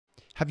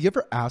Have you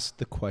ever asked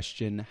the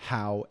question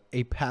how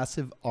a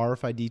passive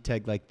RFID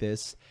tag like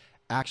this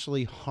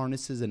actually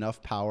harnesses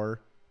enough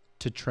power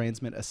to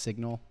transmit a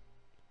signal?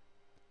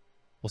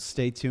 Well,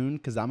 stay tuned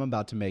because I'm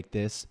about to make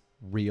this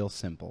real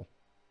simple.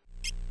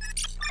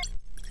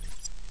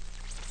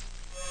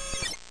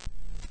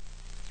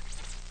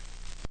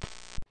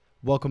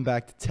 Welcome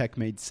back to Tech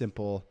Made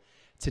Simple.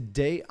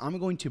 Today, I'm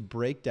going to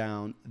break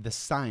down the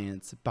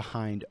science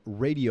behind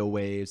radio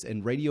waves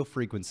and radio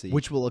frequency,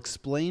 which will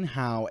explain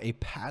how a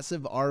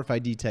passive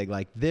RFID tag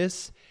like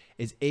this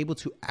is able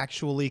to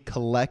actually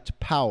collect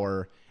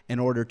power in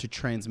order to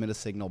transmit a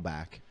signal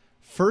back.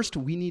 First,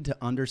 we need to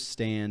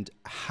understand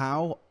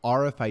how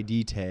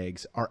RFID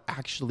tags are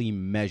actually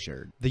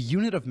measured. The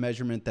unit of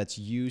measurement that's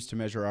used to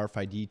measure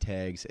RFID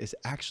tags is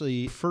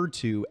actually referred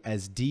to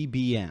as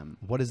dBm.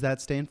 What does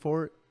that stand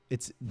for?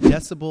 It's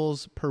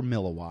decibels per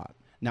milliwatt.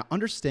 Now,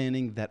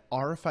 understanding that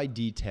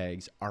RFID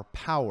tags are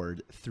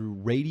powered through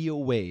radio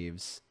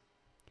waves,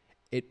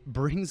 it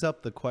brings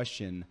up the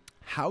question,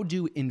 how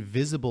do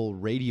invisible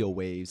radio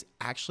waves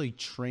actually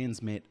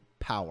transmit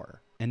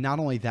power? And not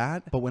only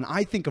that, but when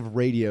I think of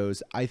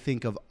radios, I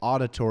think of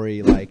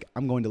auditory, like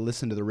I'm going to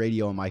listen to the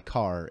radio in my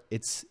car.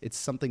 It's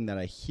something that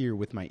I hear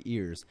with my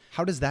ears.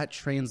 How does that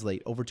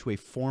translate over to a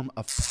form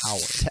of power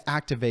to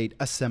activate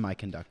a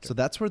semiconductor? So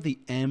that's where the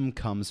M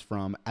comes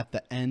from at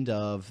the end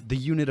of the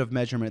unit of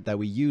measurement that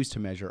we use to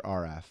measure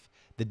RF.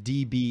 The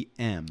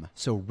dBm.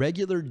 So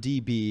regular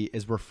dB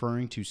is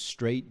referring to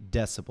straight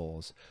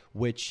decibels,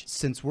 which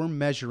since we're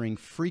measuring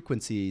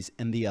frequencies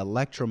in the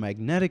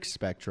electromagnetic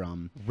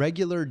spectrum,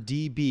 regular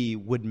dB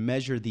would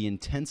measure the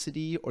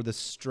intensity or the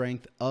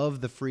strength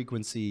of the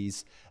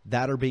frequencies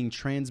that are being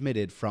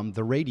transmitted from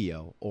the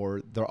radio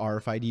or the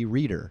RFID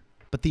reader.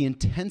 But the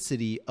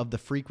intensity of the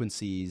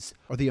frequencies,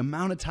 or the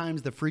amount of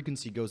times the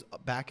frequency goes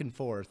back and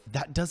forth,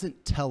 that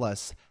doesn't tell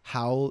us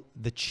how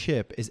the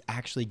chip is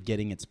actually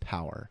getting its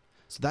power.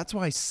 So that's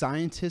why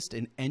scientists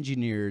and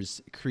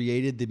engineers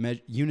created the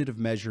unit of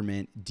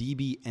measurement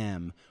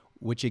dBm,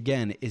 which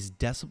again is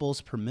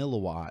decibels per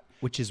milliwatt,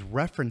 which is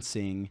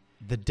referencing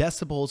the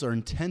decibels or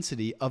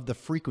intensity of the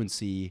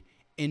frequency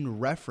in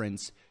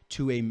reference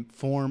to a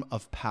form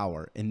of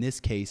power, in this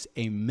case,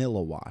 a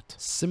milliwatt.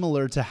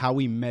 Similar to how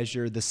we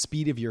measure the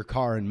speed of your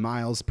car in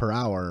miles per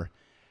hour,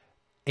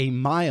 a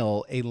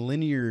mile, a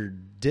linear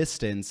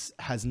distance,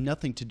 has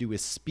nothing to do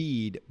with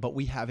speed, but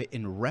we have it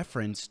in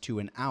reference to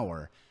an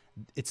hour.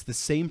 It's the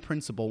same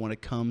principle when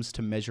it comes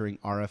to measuring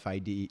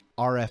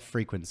RF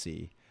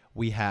frequency.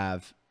 We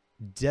have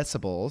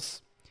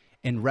decibels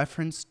in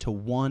reference to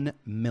 1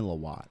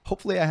 milliwatt.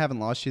 Hopefully I haven't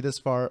lost you this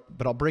far,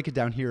 but I'll break it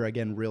down here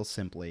again real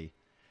simply.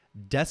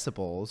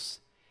 Decibels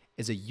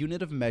is a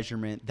unit of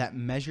measurement that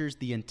measures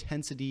the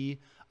intensity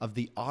of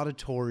the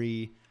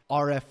auditory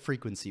RF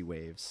frequency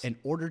waves. In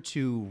order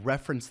to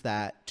reference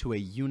that to a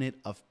unit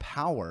of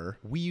power,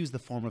 we use the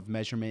form of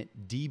measurement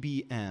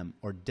dBm,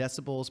 or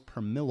decibels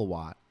per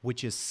milliwatt,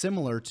 which is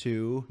similar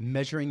to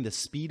measuring the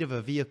speed of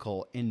a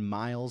vehicle in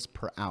miles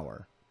per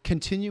hour.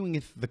 Continuing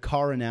with the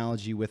car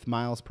analogy with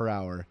miles per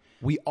hour,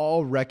 we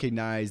all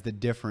recognize the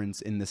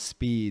difference in the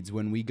speeds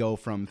when we go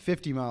from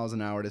 50 miles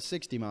an hour to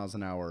 60 miles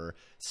an hour,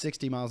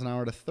 60 miles an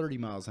hour to 30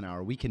 miles an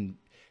hour. We can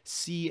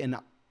see and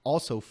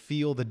also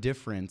feel the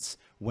difference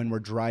when we're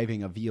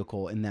driving a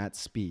vehicle in that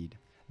speed.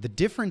 The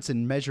difference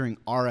in measuring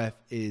RF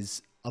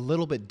is a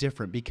little bit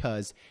different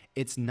because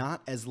it's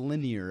not as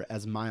linear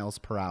as miles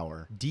per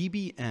hour.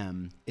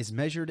 dBm is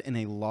measured in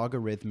a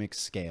logarithmic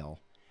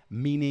scale,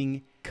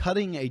 meaning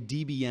cutting a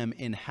dBm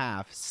in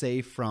half,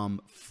 say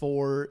from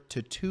 4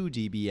 to 2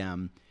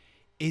 dBm,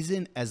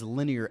 isn't as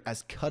linear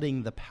as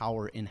cutting the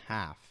power in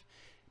half.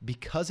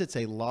 Because it's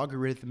a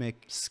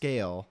logarithmic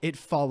scale, it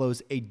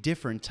follows a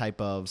different type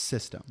of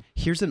system.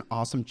 Here's an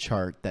awesome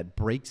chart that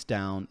breaks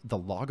down the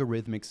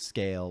logarithmic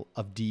scale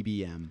of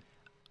dBm.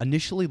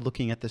 Initially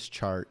looking at this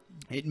chart,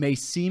 it may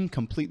seem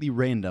completely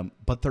random,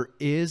 but there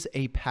is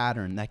a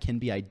pattern that can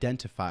be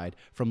identified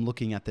from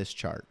looking at this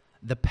chart.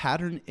 The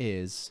pattern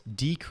is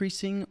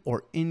decreasing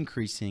or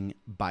increasing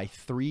by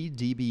 3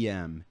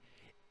 dBm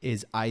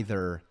is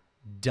either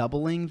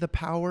doubling the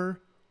power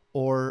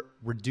or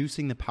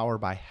reducing the power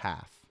by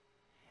half.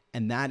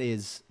 And that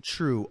is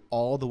true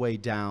all the way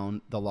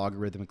down the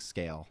logarithmic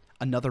scale.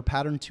 Another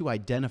pattern to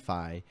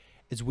identify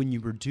is when you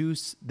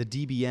reduce the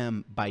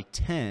dBm by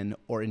 10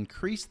 or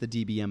increase the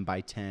dBm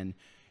by 10,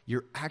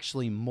 you're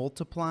actually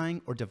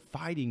multiplying or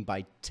dividing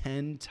by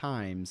 10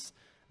 times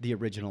the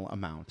original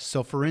amount.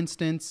 So for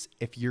instance,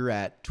 if you're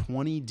at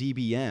 20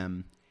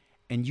 dBm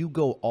and you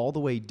go all the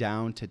way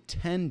down to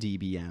 10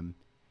 dBm,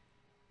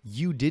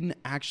 you didn't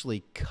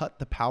actually cut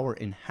the power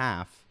in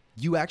half.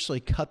 You actually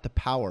cut the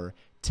power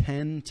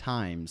 10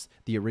 times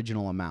the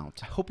original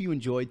amount. I hope you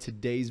enjoyed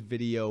today's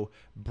video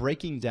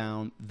breaking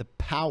down the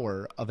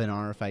power of an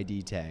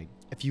RFID tag.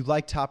 If you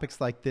like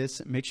topics like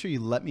this, make sure you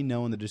let me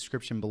know in the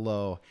description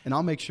below, and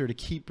I'll make sure to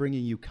keep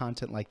bringing you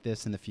content like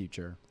this in the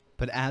future.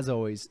 But as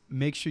always,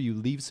 make sure you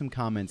leave some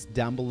comments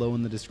down below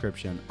in the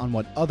description on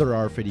what other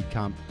RFID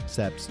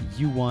concepts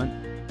you want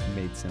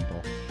made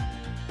simple.